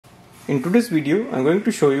In today's video, I'm going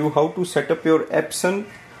to show you how to set up your Epson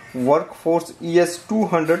WorkForce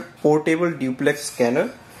ES200 portable duplex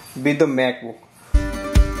scanner with the MacBook.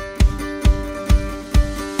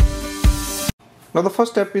 Now the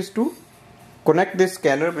first step is to connect this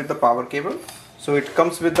scanner with the power cable. So it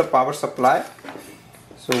comes with the power supply.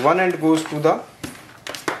 So one end goes to the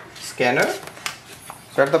scanner.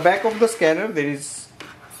 So at the back of the scanner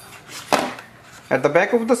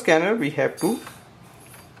we have to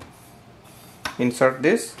insert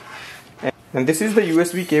this, and this is the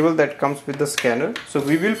USB cable that comes with the scanner. So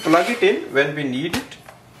we will plug it in when we need it.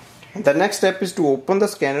 The next step is to open the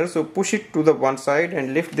scanner. So push it to the one side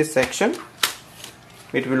and lift this section.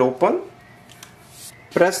 It will open.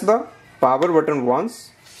 Press the power button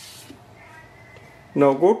once.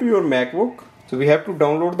 Now go to your MacBook. So we have to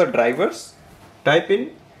download the drivers. Type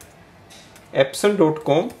in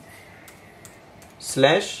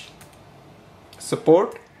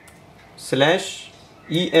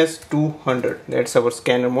epson.com/support/ES200. That's our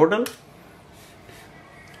scanner model.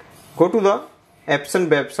 Go to the Epson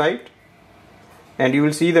website and you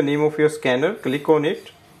will see the name of your scanner. Click on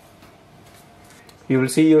it. You will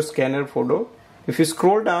see your scanner photo. If you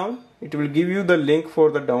scroll down, it will give you the link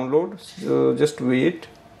for the download. So just wait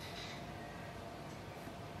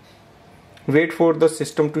for the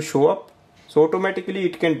system to show up. So automatically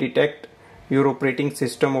it can detect your operating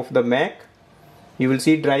system of the Mac. You will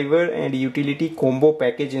see driver and utility combo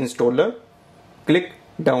package installer. Click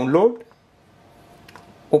download.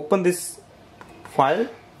 Open this file.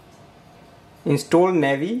 Install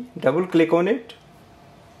Navi. Double click on it.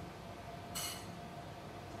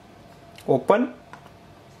 Open.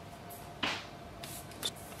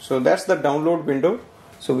 So that's the download window.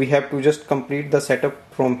 So we have to just complete the setup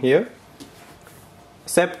from here.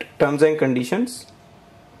 Accept terms and conditions.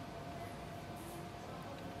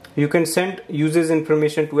 You can send users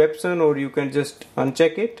information to Epson, or you can just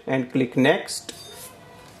uncheck it and click next.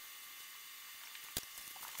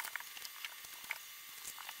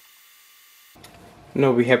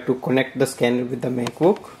 Now we have to connect the scanner with the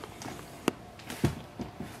MacBook.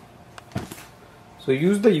 So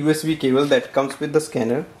use the USB cable that comes with the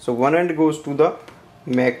scanner. So one end goes to the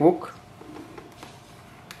MacBook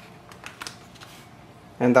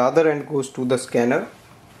and the other end goes to the scanner.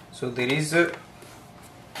 So there is a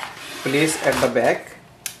place at the back.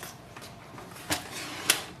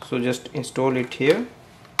 So just install it here.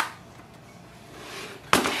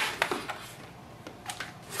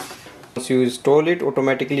 Once you install it,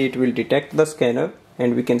 automatically it will detect the scanner,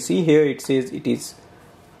 and we can see here it says it is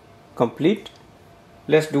complete.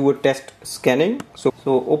 Let's do a test scanning. So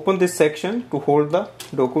open this section to hold the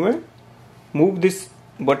document. Move this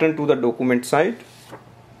button to the document side.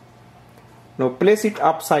 Now place it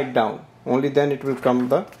upside down. Only then it will come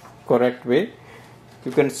the correct way.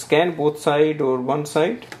 You can scan both sides or one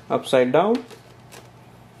side upside down.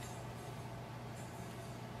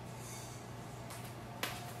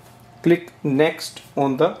 Click next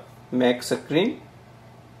on the Mac screen.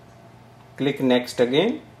 Click next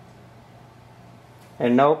again.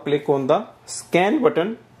 And now click on the scan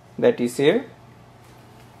button that is here.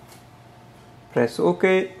 Press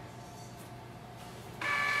OK.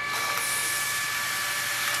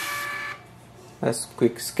 That's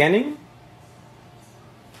quick scanning.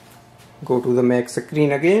 Go to the Mac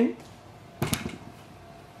screen again.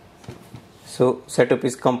 So setup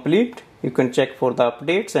is complete. You can check for the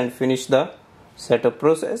updates and finish the setup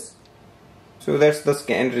process. So that's the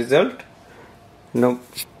scan result. Now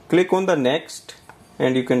click on the next,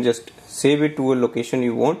 and you can just save it to a location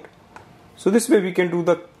you want. So this way we can do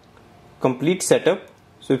the complete setup.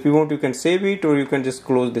 So if you want, you can save it, or you can just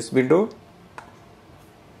close this window.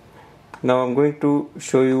 Now I'm going to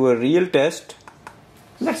show you a real test.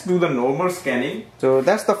 Let's do the normal scanning. So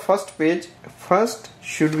that's the first page. First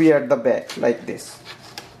should be at the back like this.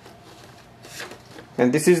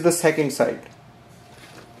 And this is the second side.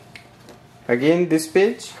 Again this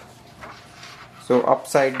page. So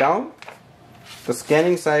upside down. The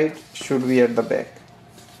scanning side should be at the back.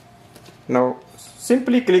 Now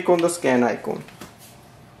simply click on the scan icon.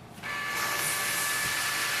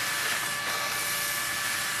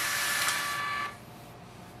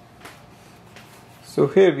 So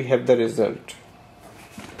here we have the result.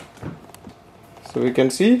 So we can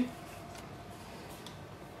see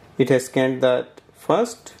it has scanned that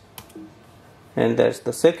first, and that's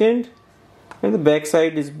the second, and the back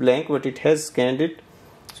side is blank, but it has scanned it.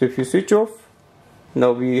 So if you switch off,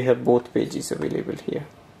 now we have both pages available here.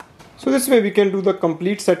 So this way we can do the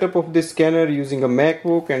complete setup of this scanner using a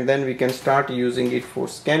MacBook, and then we can start using it for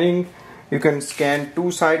scanning. You can scan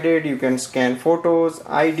two-sided, you can scan photos,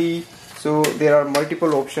 ID. So there are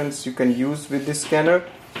multiple options you can use with this scanner.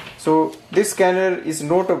 So this scanner is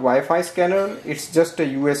not a Wi-Fi scanner, it's just a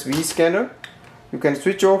USB scanner. You can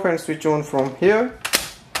switch off and switch on from here.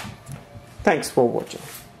 Thanks for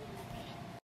watching.